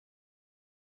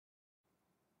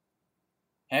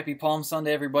Happy Palm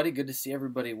Sunday, everybody. Good to see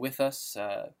everybody with us.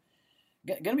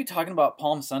 Going to be talking about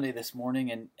Palm Sunday this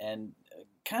morning and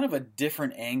kind of a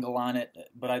different angle on it.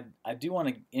 But I do want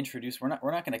to introduce. We're not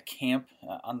going to camp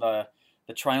on the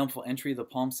triumphal entry of the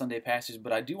Palm Sunday passage,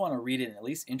 but I do want to read it and at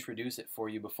least introduce it for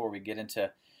you before we get into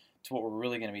what we're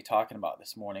really going to be talking about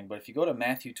this morning. But if you go to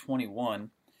Matthew 21,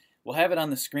 we'll have it on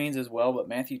the screens as well. But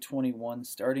Matthew 21,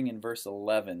 starting in verse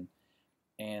 11,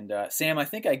 and Sam, I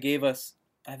think I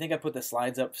put the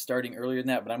slides up starting earlier than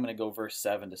that, but I'm going to go verse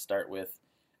 7 to start with.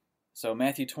 So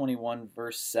Matthew 21,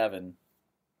 verse 7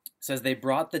 says, "They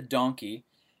brought the donkey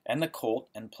and the colt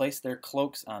and placed their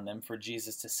cloaks on them for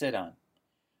Jesus to sit on.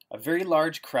 A very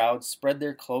large crowd spread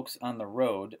their cloaks on the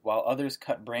road, while others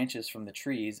cut branches from the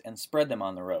trees and spread them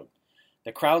on the road.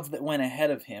 The crowds that went ahead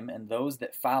of him and those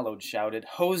that followed shouted,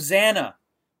 'Hosanna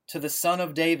to the Son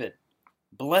of David!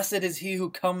 Blessed is he who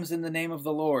comes in the name of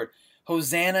the Lord!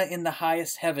 Hosanna in the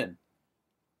highest heaven!'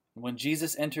 When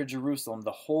Jesus entered Jerusalem,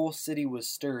 the whole city was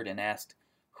stirred and asked,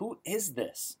 'Who is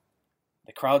this?'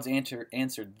 The crowds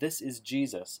answered, 'This is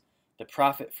Jesus, the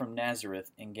prophet from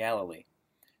Nazareth in Galilee.'"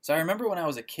 So I remember when I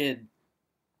was a kid,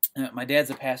 my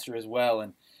dad's a pastor as well,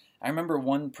 and I remember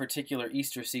one particular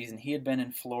Easter season, he had been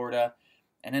in Florida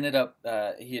and ended up,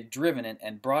 he had driven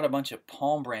and brought a bunch of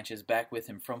palm branches back with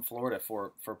him from Florida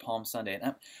for Palm Sunday.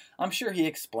 And I'm sure he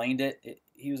explained it.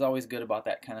 He was always good about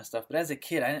that kind of stuff. But as a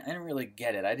kid, I didn't really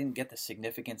get it. I didn't get the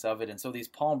significance of it. And so these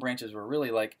palm branches were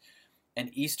really like an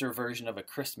Easter version of a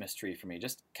Christmas tree for me,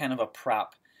 just kind of a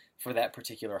prop for that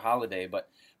particular holiday. But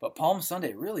Palm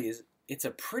Sunday really it's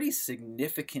a pretty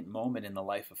significant moment in the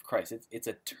life of Christ. It's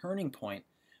a turning point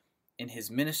in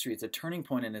his ministry. It's a turning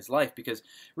point in his life, because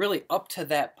really up to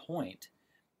that point,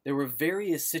 there were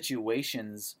various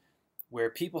situations where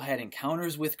people had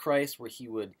encounters with Christ, where he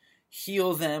would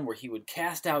heal them, where he would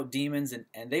cast out demons,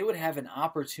 and they would have an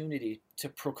opportunity to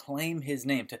proclaim his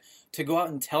name, to go out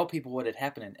and tell people what had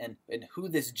happened and who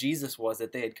this Jesus was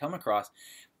that they had come across.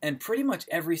 And pretty much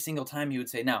every single time he would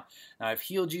say, now I've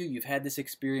healed you, you've had this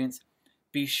experience,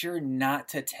 be sure not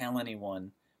to tell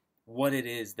anyone what it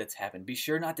is that's happened. Be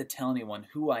sure not to tell anyone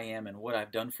who I am and what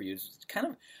I've done for you. It's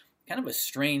kind of a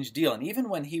strange deal. And even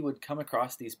when he would come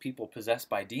across these people possessed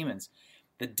by demons,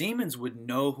 the demons would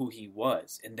know who he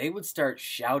was, and they would start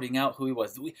shouting out who he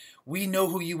was. We know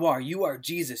who you are. You are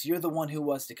Jesus. You're the one who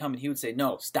was to come. And he would say,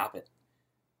 "No, stop it.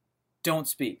 Don't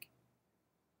speak.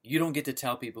 You don't get to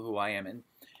tell people who I am." And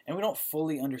we don't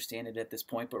fully understand it at this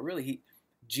point, but really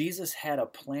Jesus had a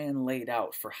plan laid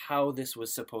out for how this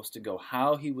was supposed to go,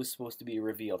 how he was supposed to be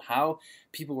revealed, how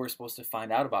people were supposed to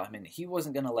find out about him. And he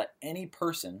wasn't going to let any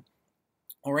person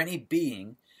or any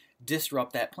being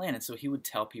disrupt that plan. And so he would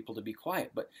tell people to be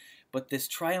quiet. But this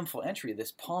triumphal entry,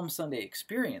 this Palm Sunday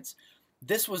experience,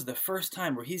 this was the first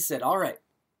time where he said, "All right,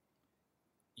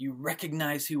 you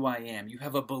recognize who I am. You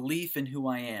have a belief in who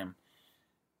I am.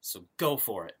 So go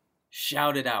for it.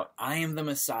 Shout it out. I am the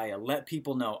Messiah. Let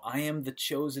people know I am the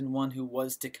chosen one who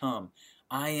was to come.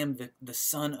 I am the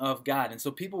Son of God." And so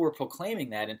people were proclaiming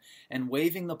that and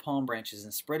waving the palm branches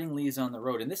and spreading leaves on the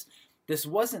road. And this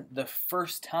wasn't the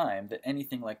first time that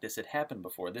anything like this had happened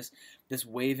before. This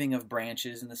waving of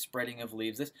branches and the spreading of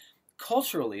leaves.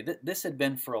 Culturally, this had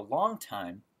been for a long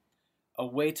time a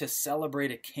way to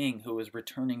celebrate a king who was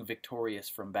returning victorious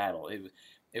from battle.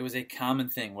 It was a common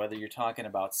thing, whether you're talking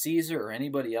about Caesar or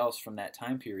anybody else from that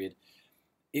time period.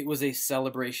 It was a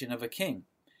celebration of a king.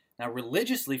 Now,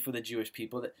 religiously for the Jewish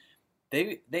people, that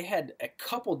they had a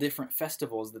couple different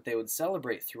festivals that they would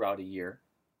celebrate throughout a year.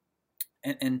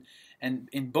 And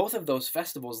in both of those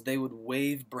festivals, they would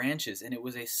wave branches, and it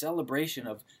was a celebration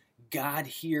of God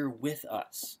here with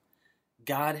us.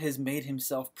 God has made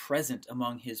himself present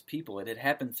among his people. It had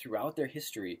happened throughout their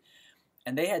history.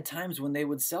 And they had times when they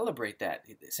would celebrate that,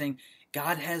 saying,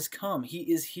 God has come.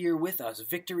 He is here with us.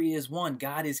 Victory is won.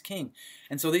 God is king.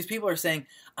 And so these people are saying,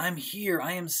 I'm here.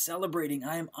 I am celebrating.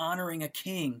 I am honoring a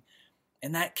king.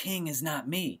 And that king is not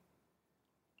me.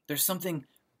 There's something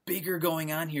bigger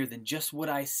going on here than just what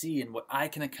I see and what I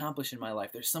can accomplish in my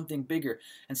life. There's something bigger.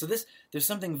 And so there's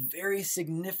something very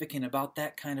significant about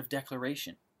that kind of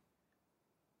declaration.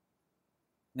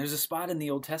 There's a spot in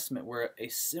the Old Testament where a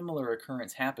similar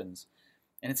occurrence happens.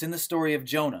 And it's in the story of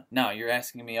Jonah. Now, you're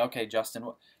asking me, okay,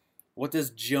 Justin, what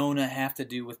does Jonah have to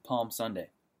do with Palm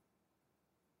Sunday?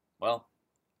 Well,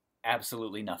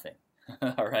 absolutely nothing.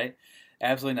 All right?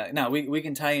 Absolutely nothing. Now, we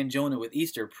can tie in Jonah with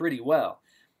Easter pretty well.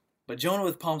 But Jonah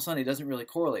with Palm Sunday doesn't really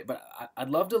correlate. But I'd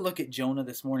love to look at Jonah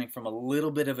this morning from a little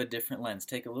bit of a different lens,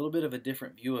 take a little bit of a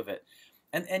different view of it.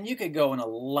 And you could go in a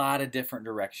lot of different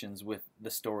directions with the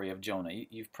story of Jonah.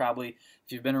 You've probably,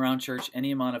 if you've been around church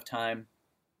any amount of time,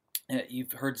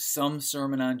 You've heard some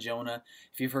sermon on Jonah.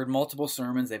 If you've heard multiple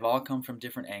sermons, they've all come from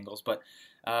different angles. But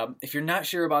if you're not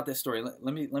sure about this story,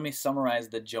 let me summarize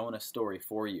the Jonah story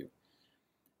for you.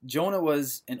 Jonah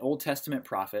was an Old Testament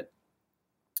prophet,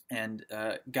 and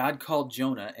God called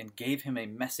Jonah and gave him a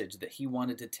message that he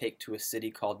wanted to take to a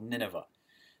city called Nineveh.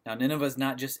 Now, Nineveh is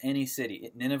not just any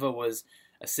city. Nineveh was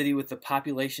a city with a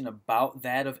population about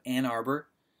that of Ann Arbor,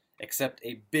 except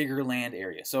a bigger land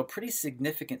area. So a pretty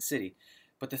significant city.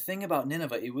 But the thing about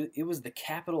Nineveh, it was the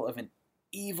capital of an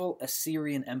evil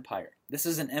Assyrian empire. This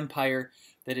is an empire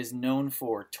that is known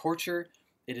for torture.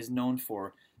 It is known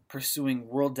for pursuing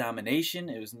world domination.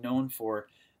 It was known for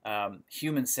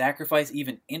human sacrifice,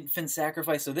 even infant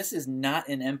sacrifice. So this is not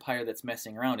an empire that's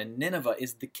messing around. And Nineveh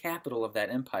is the capital of that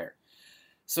empire.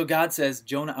 So God says,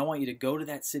 Jonah, I want you to go to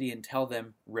that city and tell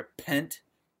them, repent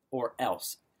or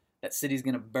else. That city's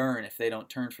going to burn if they don't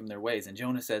turn from their ways. And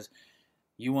Jonah says,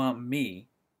 you want me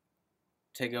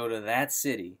to go to that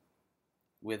city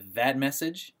with that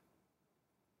message?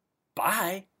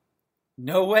 Bye.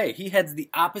 No way. He heads the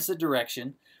opposite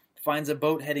direction, finds a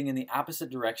boat heading in the opposite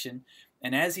direction,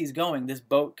 and as he's going, this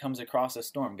boat comes across a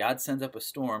storm. God sends up a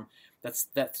storm that's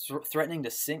threatening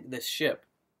to sink this ship.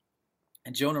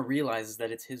 And Jonah realizes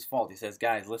that it's his fault. He says,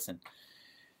 guys, listen,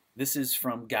 this is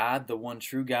from God, the one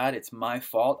true God. It's my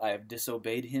fault. I have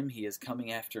disobeyed him. He is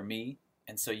coming after me.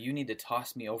 And so you need to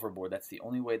toss me overboard. That's the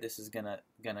only way this is gonna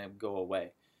go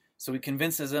away. So he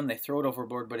convinces them, they throw it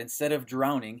overboard, but instead of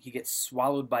drowning, he gets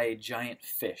swallowed by a giant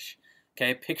fish.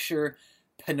 Okay, picture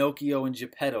Pinocchio and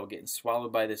Geppetto getting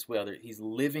swallowed by this whale. He's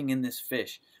living in this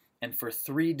fish, and for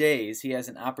 3 days he has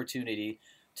an opportunity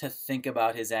to think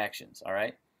about his actions, all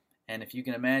right? And if you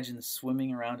can imagine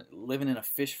swimming around, living in a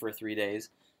fish for 3 days,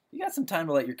 you got some time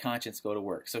to let your conscience go to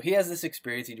work. So he has this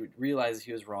experience. He realizes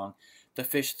he was wrong. The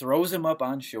fish throws him up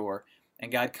on shore,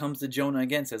 and God comes to Jonah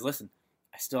again and says, listen,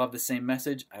 I still have the same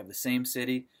message. I have the same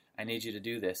city. I need you to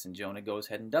do this. And Jonah goes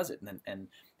ahead and does it. And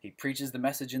he preaches the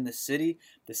message in the city.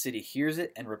 The city hears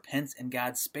it and repents, and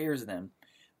God spares them.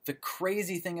 The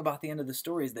crazy thing about the end of the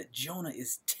story is that Jonah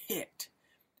is ticked.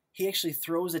 He actually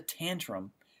throws a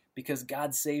tantrum because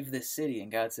God saved this city.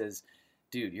 And God says,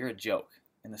 dude, you're a joke.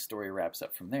 And the story wraps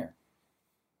up from there.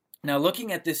 Now,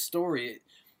 looking at this story,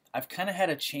 I've kind of had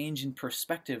a change in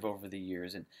perspective over the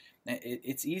years. And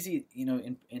it's easy,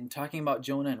 in talking about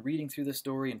Jonah and reading through the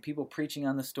story and people preaching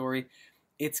on the story,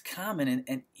 it's common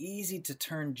and easy to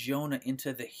turn Jonah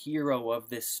into the hero of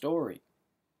this story.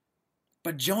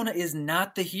 But Jonah is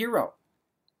not the hero.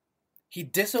 He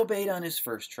disobeyed on his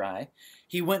first try.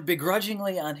 He went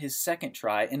begrudgingly on his second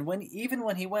try. And even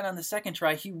when he went on the second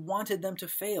try, he wanted them to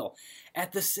fail.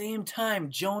 At the same time,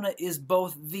 Jonah is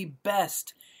both the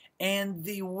best and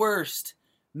the worst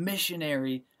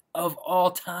missionary of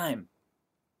all time.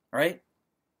 Right?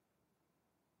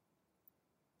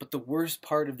 But the worst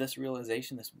part of this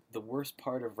realization, the worst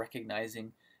part of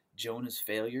recognizing Jonah's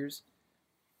failures,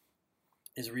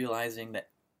 is realizing that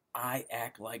I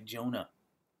act like Jonah.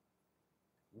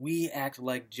 We act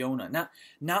like Jonah.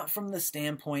 Not from the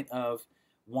standpoint of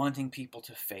wanting people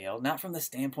to fail, not from the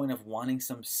standpoint of wanting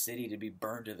some city to be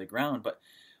burned to the ground, but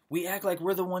we act like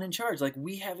we're the one in charge, like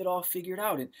we have it all figured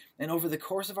out. And over the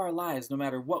course of our lives, no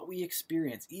matter what we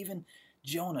experience, even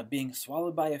Jonah being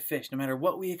swallowed by a fish, no matter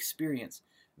what we experience,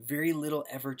 very little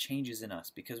ever changes in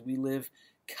us because we live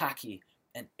cocky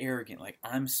and arrogant, like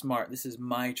I'm smart, this is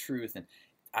my truth, and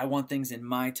I want things in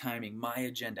my timing, my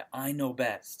agenda, I know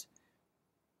best.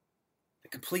 The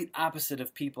complete opposite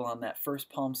of people on that first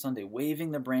Palm Sunday,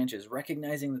 waving the branches,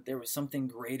 recognizing that there was something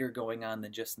greater going on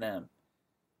than just them.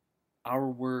 Our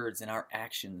words and our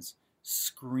actions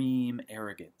scream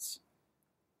arrogance.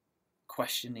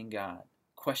 Questioning God,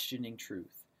 questioning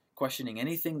truth, questioning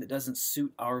anything that doesn't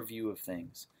suit our view of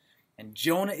things. And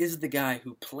Jonah is the guy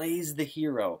who plays the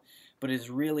hero, but is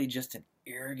really just an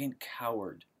arrogant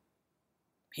coward.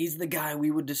 He's the guy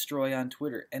we would destroy on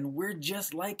Twitter, and we're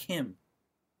just like him.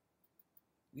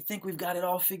 We think we've got it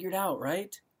all figured out,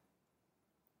 right?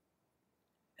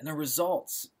 And the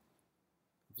results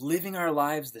of living our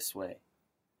lives this way,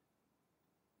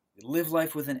 we live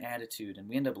life with an attitude, and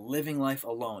we end up living life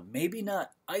alone. Maybe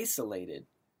not isolated,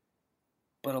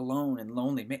 but alone and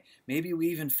lonely. Maybe we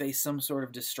even face some sort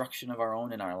of destruction of our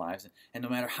own in our lives. And no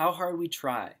matter how hard we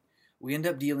try, we end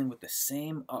up dealing with the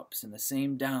same ups and the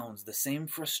same downs, the same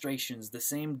frustrations, the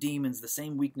same demons, the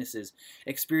same weaknesses,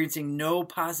 experiencing no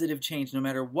positive change no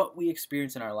matter what we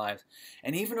experience in our lives.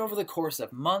 And even over the course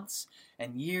of months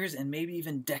and years and maybe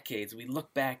even decades, we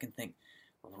look back and think,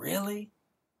 really?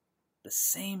 The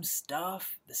same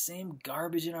stuff? The same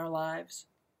garbage in our lives?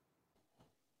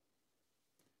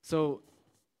 So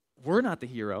we're not the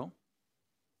hero.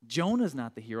 Jonah's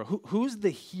not the hero. Who's the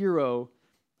hero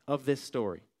of this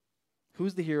story?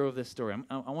 Who's the hero of this story?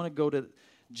 I want to go to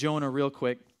Jonah real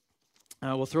quick.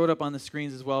 We'll throw it up on the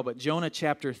screens as well, but Jonah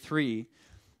chapter 3,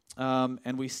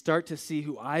 and we start to see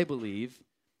who I believe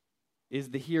is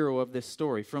the hero of this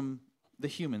story from the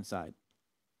human side.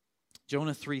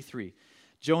 Jonah 3:3.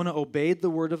 Jonah obeyed the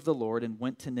word of the Lord and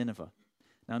went to Nineveh.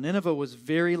 Now Nineveh was a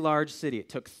very large city. It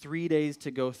took 3 days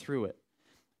to go through it.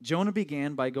 Jonah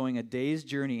began by going a day's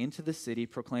journey into the city,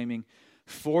 proclaiming,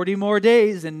 40 more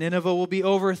days and Nineveh will be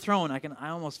overthrown. I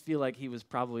almost feel like he was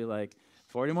probably like,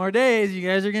 40 more days, you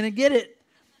guys are going to get it.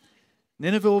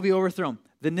 Nineveh will be overthrown.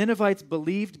 The Ninevites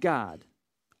believed God.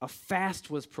 A fast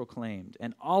was proclaimed,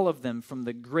 and all of them, from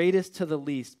the greatest to the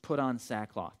least, put on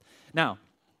sackcloth. Now,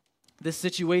 this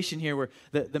situation here where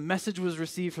the message was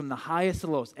received from the highest to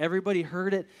the lowest. Everybody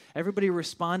heard it. Everybody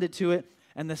responded to it.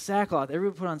 And the sackcloth,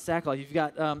 everybody put on sackcloth.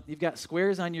 You've got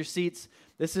squares on your seats.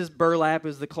 This is burlap,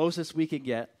 is the closest we could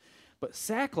get. But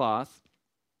sackcloth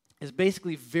is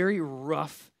basically very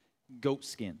rough goat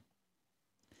skin.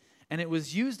 And it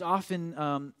was used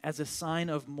often as a sign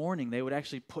of mourning. They would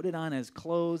actually put it on as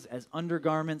clothes, as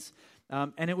undergarments.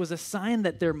 And it was a sign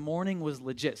that their mourning was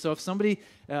legit. So if somebody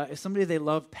they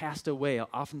loved passed away,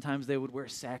 oftentimes they would wear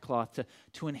sackcloth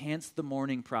to enhance the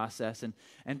mourning process.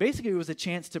 And basically it was a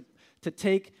chance to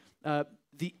take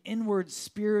the inward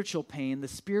spiritual pain, the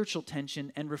spiritual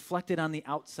tension, and reflect it on the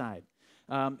outside.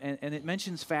 And it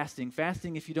mentions fasting.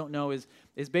 Fasting, if you don't know,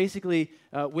 is basically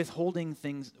withholding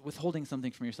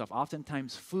something from yourself.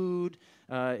 Oftentimes food.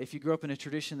 If you grew up in a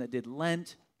tradition that did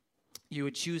Lent, you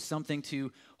would choose something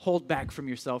to hold back from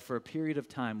yourself for a period of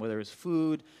time, whether it's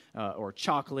food or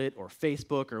chocolate or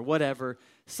Facebook or whatever,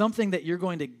 something that you're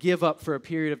going to give up for a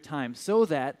period of time so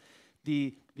that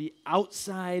the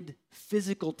outside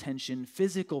physical tension,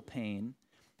 physical pain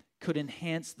could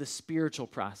enhance the spiritual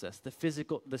process,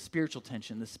 the spiritual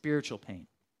tension, the spiritual pain.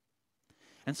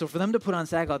 And so for them to put on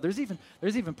sackcloth, there's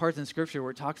even parts in Scripture where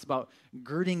it talks about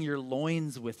girding your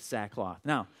loins with sackcloth.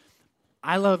 Now,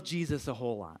 I love Jesus a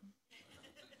whole lot.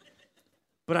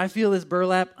 But I feel this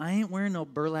burlap, I ain't wearing no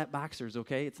burlap boxers,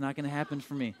 okay? It's not going to happen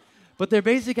for me. But their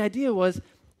basic idea was,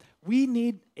 we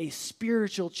need a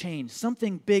spiritual change.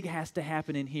 Something big has to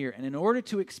happen in here. And in order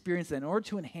to experience that, in order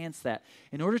to enhance that,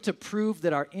 in order to prove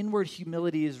that our inward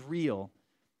humility is real,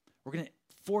 we're going to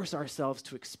force ourselves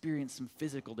to experience some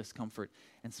physical discomfort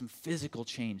and some physical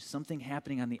change, something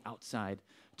happening on the outside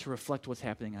to reflect what's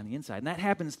happening on the inside. And that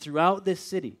happens throughout this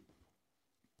city.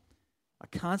 A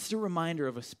constant reminder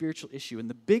of a spiritual issue. And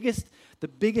the biggest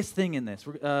thing in this,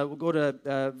 we'll go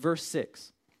to verse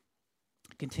 6.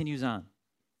 It continues on.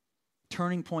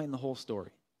 Turning point in the whole story.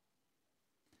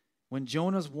 When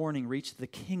Jonah's warning reached the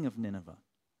king of Nineveh,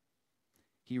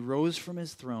 he rose from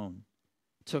his throne,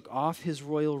 took off his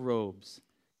royal robes,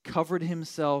 covered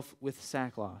himself with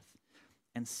sackcloth,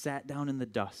 and sat down in the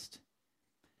dust.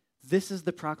 This is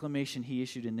the proclamation he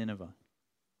issued in Nineveh.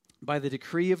 By the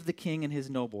decree of the king and his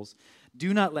nobles,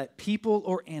 do not let people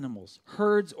or animals,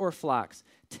 herds or flocks,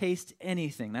 taste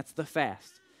anything. That's the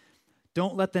fast.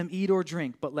 Don't let them eat or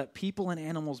drink, but let people and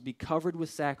animals be covered with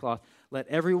sackcloth. Let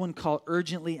everyone call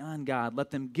urgently on God.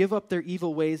 Let them give up their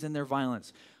evil ways and their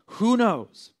violence. Who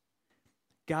knows?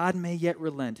 God may yet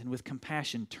relent and with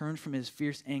compassion turn from his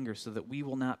fierce anger so that we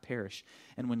will not perish.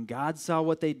 And when God saw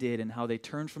what they did and how they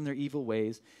turned from their evil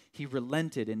ways, he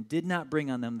relented and did not bring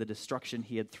on them the destruction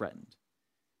he had threatened.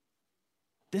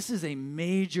 This is a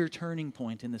major turning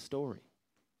point in the story.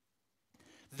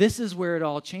 This is where it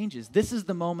all changes. This is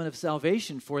the moment of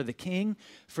salvation for the king,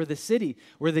 for the city,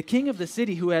 where the king of the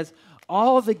city, who has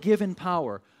all the given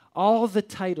power, all the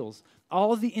titles,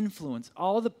 all the influence,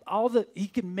 he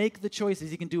can make the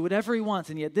choices, he can do whatever he wants,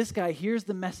 and yet this guy hears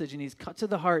the message and he's cut to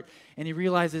the heart and he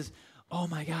realizes, oh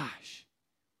my gosh,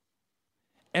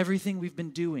 everything we've been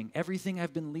doing, everything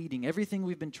I've been leading, everything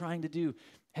we've been trying to do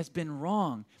has been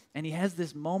wrong. And he has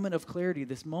this moment of clarity,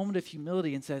 this moment of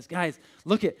humility, and says, guys,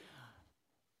 look it,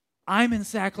 I'm in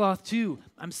sackcloth too.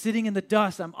 I'm sitting in the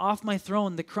dust. I'm off my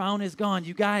throne. The crown is gone.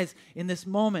 You guys, in this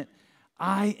moment,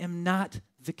 I am not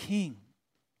the king.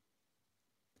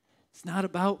 It's not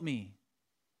about me.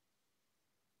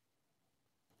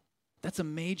 That's a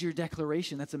major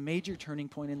declaration. That's a major turning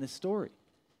point in this story.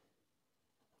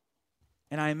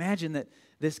 And I imagine that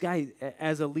this guy,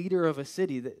 as a leader of a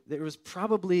city, that there was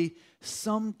probably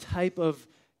some type of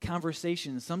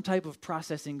conversation, some type of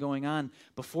processing going on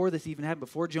before this even happened,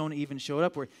 before Jonah even showed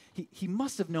up, where he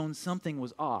must have known something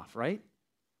was off, right?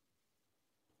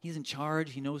 He's in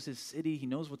charge. He knows his city. He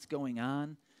knows what's going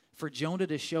on. for Jonah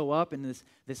to show up and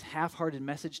this half-hearted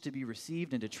message to be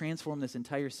received and to transform this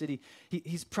entire city,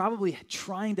 he's probably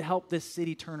trying to help this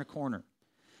city turn a corner,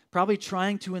 probably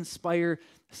trying to inspire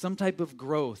some type of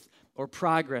growth or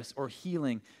progress or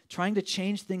healing, trying to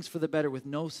change things for the better with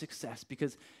no success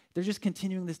because they're just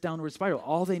continuing this downward spiral.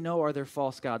 All they know are their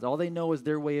false gods. All they know is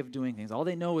their way of doing things. All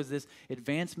they know is this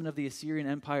advancement of the Assyrian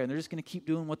Empire, and they're just going to keep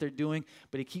doing what they're doing,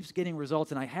 but it keeps getting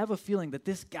results. And I have a feeling that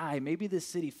this guy, maybe this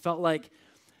city, felt like,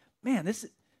 man,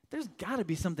 there's got to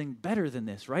be something better than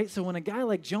this, right? So when a guy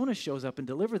like Jonah shows up and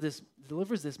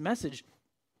delivers this message,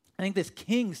 I think this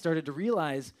king started to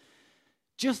realize,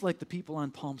 just like the people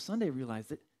on Palm Sunday realized,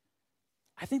 that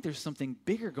I think there's something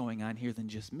bigger going on here than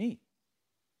just me.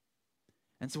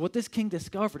 And so what this king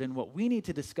discovered, and what we need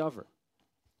to discover,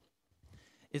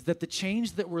 is that the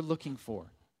change that we're looking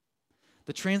for,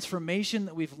 the transformation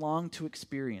that we've longed to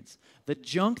experience, the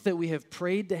junk that we have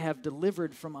prayed to have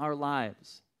delivered from our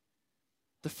lives,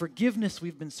 the forgiveness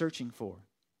we've been searching for,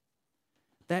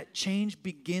 that change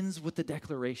begins with the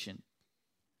declaration,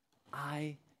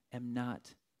 I am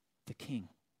not the king.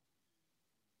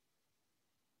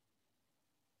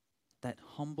 That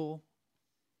humble,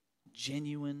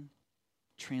 genuine,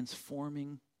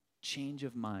 transforming change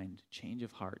of mind, change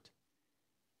of heart.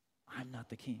 I'm not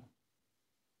the king.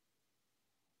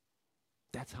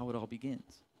 That's how it all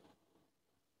begins.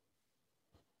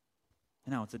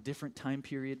 And now it's a different time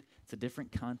period, it's a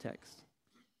different context.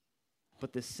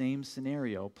 But the same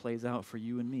scenario plays out for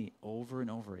you and me over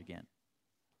and over again.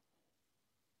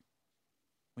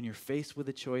 When you're faced with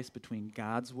a choice between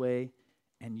God's way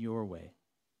and your way,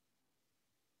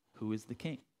 who is the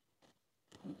king?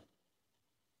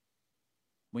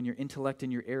 When your intellect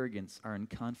and your arrogance are in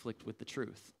conflict with the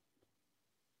truth,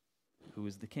 who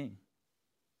is the king?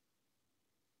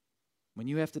 When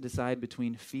you have to decide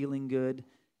between feeling good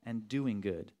and doing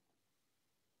good,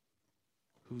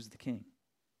 who's the king?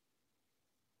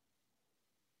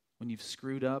 When you've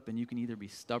screwed up and you can either be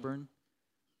stubborn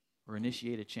or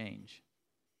initiate a change,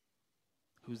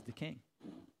 who's the king?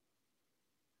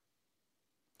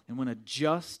 And when a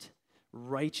just,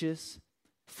 righteous,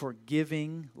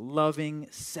 forgiving, loving,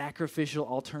 sacrificial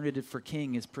alternative for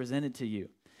king is presented to you,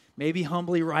 maybe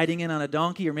humbly riding in on a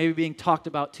donkey, or maybe being talked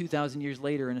about 2,000 years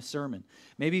later in a sermon.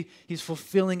 Maybe he's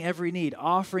fulfilling every need,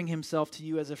 offering himself to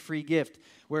you as a free gift,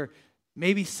 where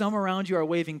maybe some around you are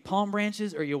waving palm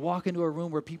branches, or you walk into a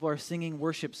room where people are singing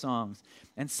worship songs,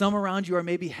 and some around you are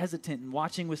maybe hesitant and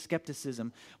watching with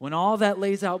skepticism. When all that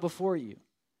lays out before you,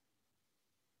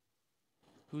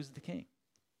 who's the king?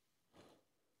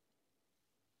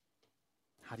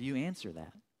 How do you answer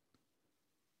that?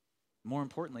 More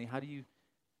importantly, how do you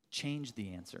change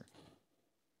the answer?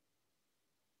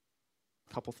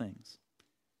 A couple things.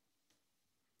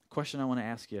 Question I want to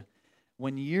ask you.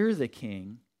 When you're the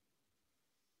king,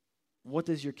 what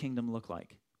does your kingdom look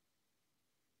like?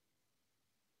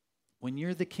 When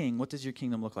you're the king, what does your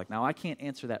kingdom look like? Now, I can't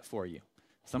answer that for you.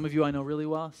 Some of you I know really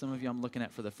well. Some of you I'm looking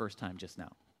at for the first time just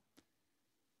now.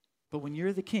 But when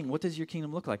you're the king, what does your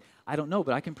kingdom look like? I don't know,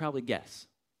 but I can probably guess.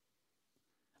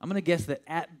 I'm going to guess that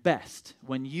at best,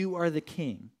 when you are the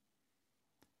king,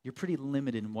 you're pretty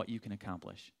limited in what you can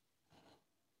accomplish.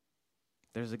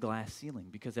 There's a glass ceiling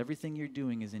because everything you're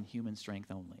doing is in human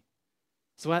strength only.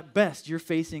 So at best, you're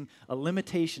facing a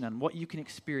limitation on what you can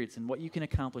experience and what you can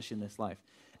accomplish in this life.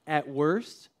 At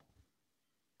worst,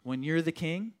 when you're the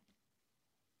king,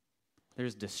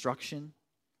 there's destruction.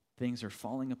 Things are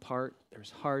falling apart,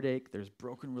 there's heartache, there's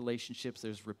broken relationships,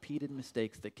 there's repeated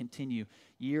mistakes that continue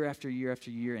year after year after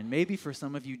year, and maybe for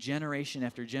some of you, generation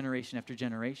after generation after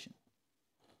generation.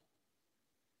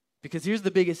 Because here's the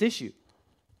biggest issue.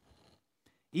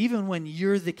 Even when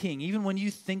you're the king, even when you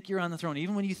think you're on the throne,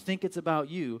 even when you think it's about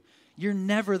you, you're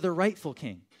never the rightful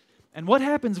king. And what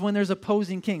happens when there's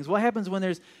opposing kings? What happens when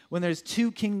there's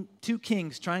two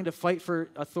kings trying to fight for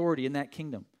authority in that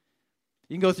kingdom?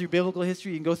 You can go through biblical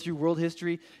history. You can go through world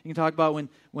history. You can talk about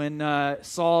when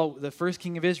Saul, the first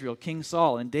king of Israel, King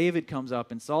Saul, and David comes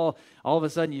up. And Saul, all of a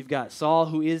sudden, you've got Saul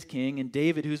who is king and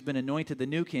David who's been anointed the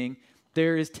new king.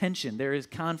 There is tension. There is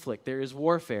conflict. There is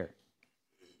warfare.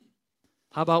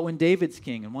 How about when David's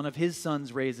king and one of his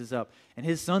sons raises up and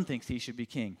his son thinks he should be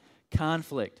king?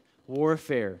 Conflict,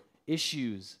 warfare,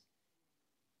 issues.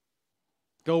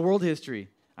 Go world history.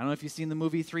 I don't know if you've seen the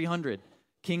movie 300.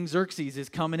 King Xerxes is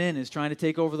coming in, is trying to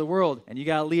take over the world, and you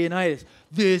got Leonidas.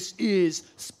 This is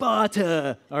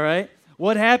Sparta, all right?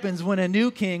 What happens when a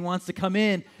new king wants to come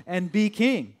in and be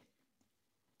king?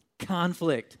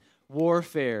 Conflict,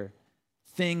 warfare.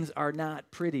 Things are not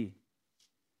pretty.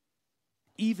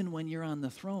 Even when you're on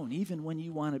the throne, even when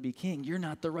you want to be king, you're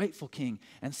not the rightful king.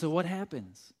 And so what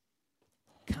happens?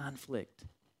 conflict,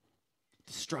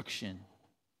 destruction,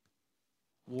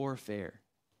 warfare,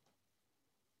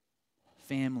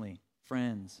 family,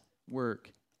 friends,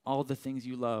 work, all the things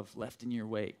you love left in your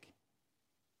wake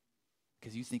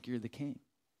because you think you're the king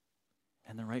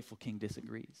and the rightful king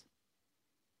disagrees.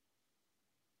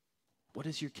 What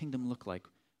does your kingdom look like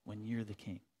when you're the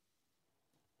king?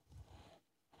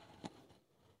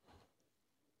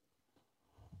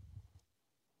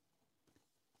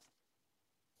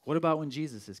 What about when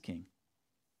Jesus is king?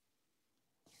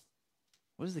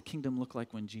 What does the kingdom look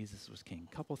like when Jesus was king?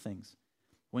 Couple things.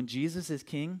 When Jesus is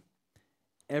king,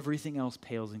 everything else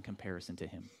pales in comparison to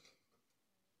him.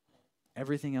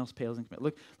 Everything else pales in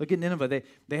comparison. Look at Nineveh.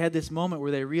 They had this moment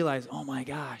where they realized, oh my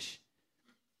gosh,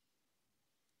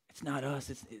 it's not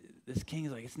us. This king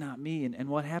is like, it's not me. And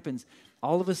what happens?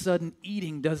 All of a sudden,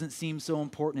 eating doesn't seem so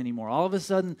important anymore. All of a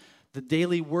sudden, the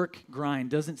daily work grind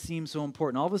doesn't seem so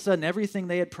important. All of a sudden, everything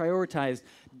they had prioritized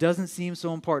doesn't seem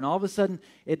so important. All of a sudden,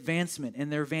 advancement and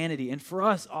their vanity. And for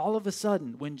us, all of a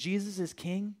sudden, when Jesus is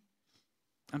king,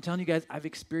 I'm telling you guys, I've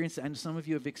experienced it, and some of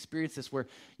you have experienced this, where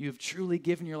you've truly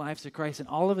given your lives to Christ, and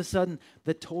all of a sudden,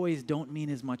 the toys don't mean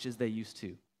as much as they used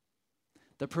to.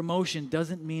 The promotion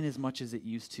doesn't mean as much as it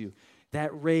used to. That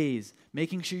raise,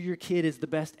 making sure your kid is the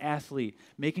best athlete,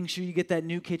 making sure you get that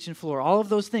new kitchen floor, all of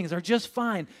those things are just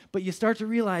fine, but you start to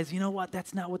realize, you know what,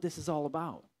 that's not what this is all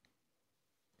about.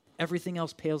 Everything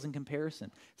else pales in comparison.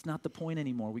 It's not the point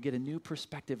anymore. We get a new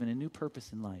perspective and a new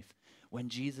purpose in life when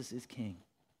Jesus is king.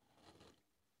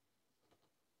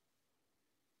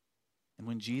 And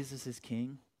when Jesus is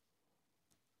king,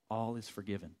 all is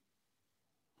forgiven.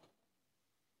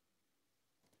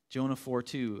 Jonah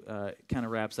 4:2 kind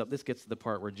of wraps up. This gets to the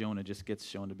part where Jonah just gets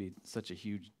shown to be such a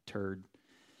huge turd.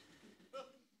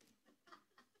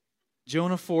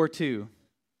 Jonah 4:2,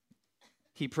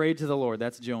 he prayed to the Lord.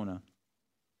 That's Jonah.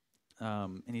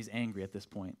 And he's angry at this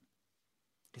point.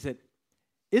 He said,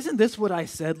 "Isn't this what I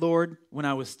said, Lord, when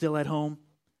I was still at home?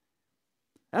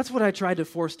 That's what I tried to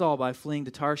forestall by fleeing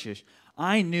to Tarshish.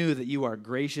 I knew that you are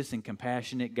gracious and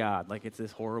compassionate God." Like it's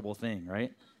this horrible thing,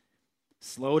 right?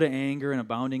 "Slow to anger and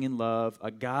abounding in love, a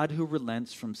God who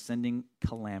relents from sending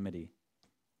calamity."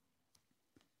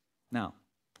 Now,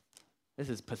 this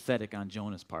is pathetic on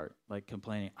Jonah's part, like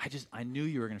complaining, I knew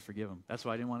you were going to forgive him. That's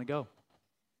why I didn't want to go.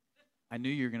 I knew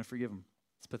you were going to forgive him.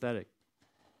 It's pathetic.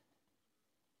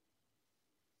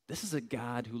 This is a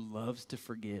God who loves to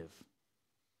forgive.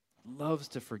 Loves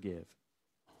to forgive.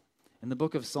 In the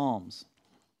book of Psalms,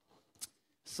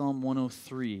 Psalm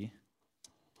 103,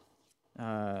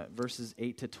 verses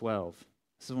 8 to 12.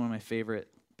 This is one of my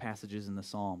favorite passages in the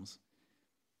Psalms.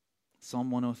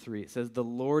 Psalm 103, it says, "The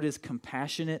Lord is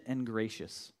compassionate and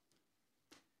gracious,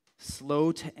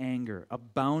 slow to anger,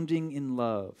 abounding in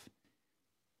love.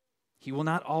 He will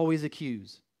not always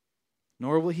accuse,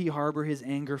 nor will he harbor his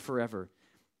anger forever.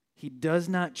 He does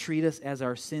not treat us as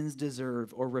our sins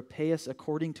deserve or repay us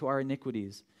according to our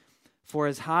iniquities. For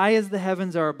as high as the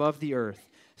heavens are above the earth,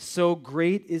 so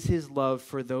great is his love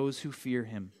for those who fear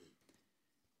him.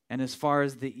 And as far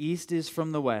as the east is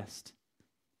from the west,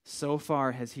 so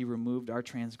far has he removed our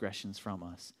transgressions from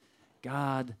us."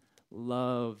 God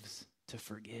loves to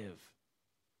forgive.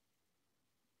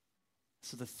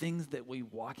 So the things that we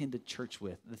walk into church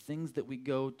with, the things that we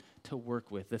go to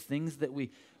work with, the things that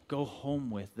we go home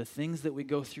with, the things that we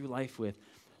go through life with,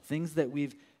 things that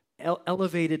we've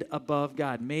elevated above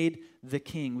God, made the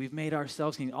king, we've made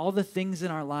ourselves king, all the things in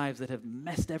our lives that have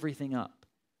messed everything up,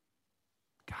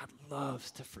 God loves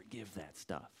to forgive that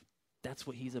stuff. That's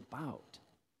what he's about.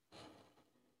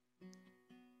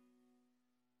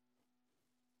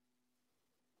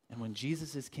 And when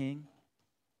Jesus is king,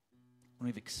 when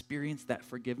we've experienced that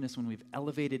forgiveness, when we've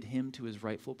elevated him to his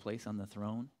rightful place on the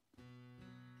throne,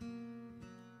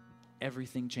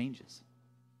 everything changes.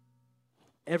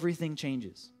 Everything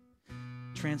changes.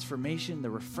 Transformation, the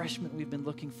refreshment we've been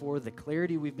looking for, the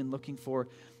clarity we've been looking for,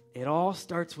 it all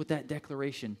starts with that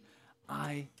declaration,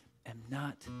 I am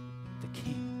not the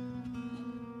king.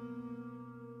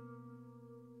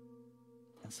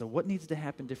 And so what needs to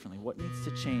happen differently? What needs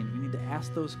to change? We need to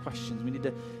ask those questions. We need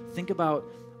to think about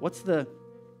what's the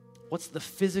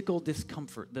physical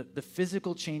discomfort, the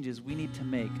physical changes we need to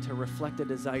make to reflect a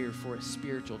desire for a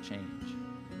spiritual change.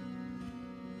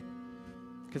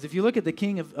 Because if you look at the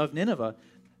king of Nineveh,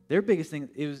 their biggest thing,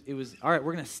 it was, all right,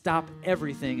 we're going to stop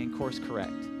everything and course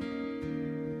correct.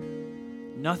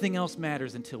 Nothing else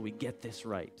matters until we get this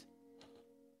right.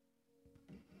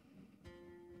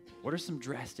 What are some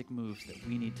drastic moves that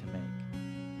we need to make?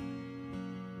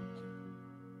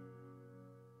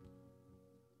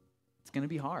 It's going to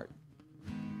be hard.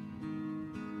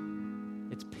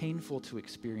 It's painful to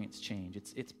experience change.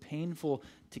 It's painful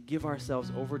to give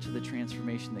ourselves over to the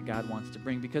transformation that God wants to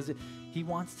bring, because he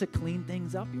wants to clean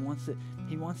things up. He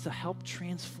wants to help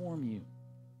transform you.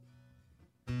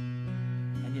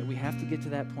 And yet we have to get to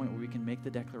that point where we can make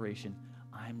the declaration,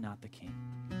 I'm not the king.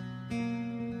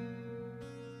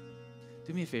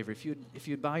 Do me a favor, if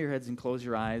you'd bow your heads and close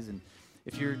your eyes, and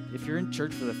if you're in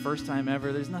church for the first time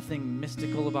ever, there's nothing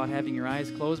mystical about having your eyes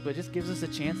closed, but it just gives us a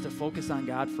chance to focus on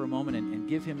God for a moment and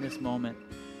give him this moment.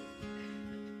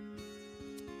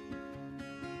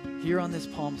 Here on this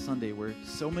Palm Sunday, where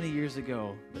so many years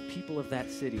ago, the people of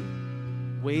that city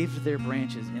waved their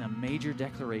branches in a major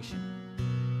declaration.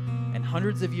 And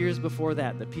hundreds of years before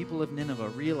that, the people of Nineveh,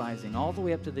 realizing all the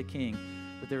way up to the king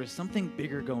that there was something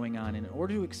bigger going on, and in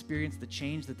order to experience the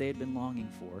change that they had been longing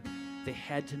for, they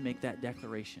had to make that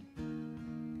declaration.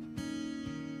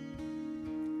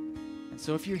 And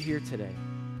so if you're here today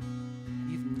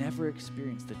and you've never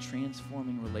experienced the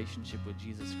transforming relationship with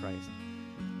Jesus Christ,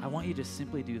 I want you to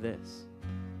simply do this.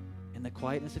 In the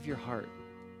quietness of your heart,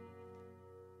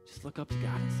 just look up to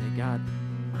God and say, God,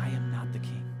 I am not the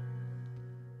king.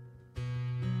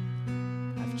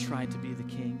 I've tried to be the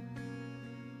king,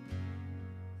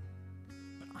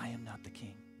 but I am not the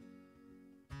king.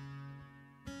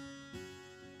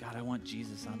 God, I want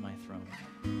Jesus on my throne.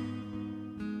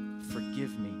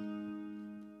 Forgive me.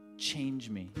 Change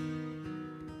me.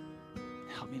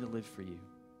 Help me to live for you.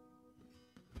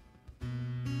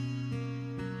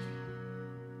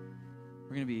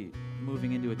 We're going to be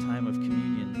moving into a time of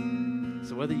communion.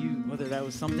 So whether that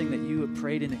was something that you have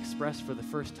prayed and expressed for the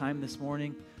first time this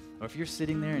morning, or if you're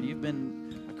sitting there and you've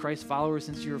been a Christ follower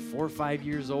since you were 4 or 5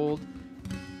 years old,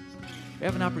 we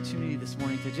have an opportunity this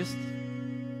morning to just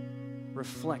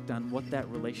reflect on what that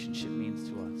relationship means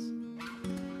to us.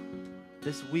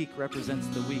 This week represents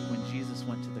the week when Jesus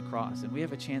went to the cross, and we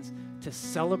have a chance to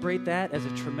celebrate that as a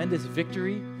tremendous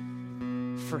victory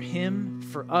for him,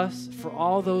 for us, for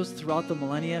all those throughout the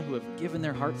millennia who have given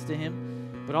their hearts to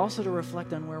him, but also to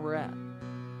reflect on where we're at.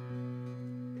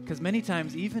 Because many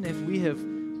times, even if we have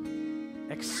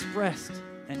expressed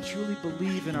and truly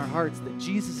believe in our hearts that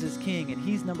Jesus is king and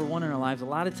he's number one in our lives, a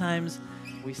lot of times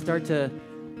we start to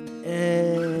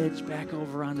edge back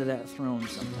over onto that throne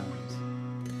sometimes.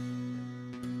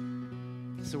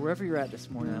 So wherever you're at this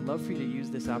morning, I'd love for you to use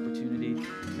this opportunity.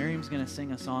 Miriam's going to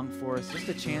sing a song for us, just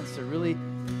a chance to really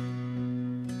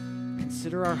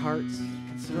consider our hearts,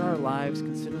 consider our lives,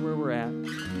 consider where we're at.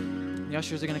 The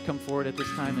ushers are going to come forward at this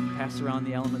time and pass around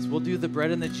the elements. We'll do the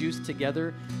bread and the juice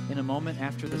together in a moment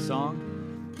after the song.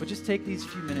 But just take these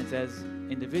few minutes as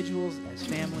individuals, as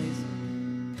families,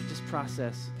 just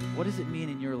process, what does it mean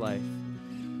in your life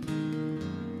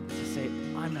to say,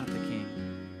 I'm not the king.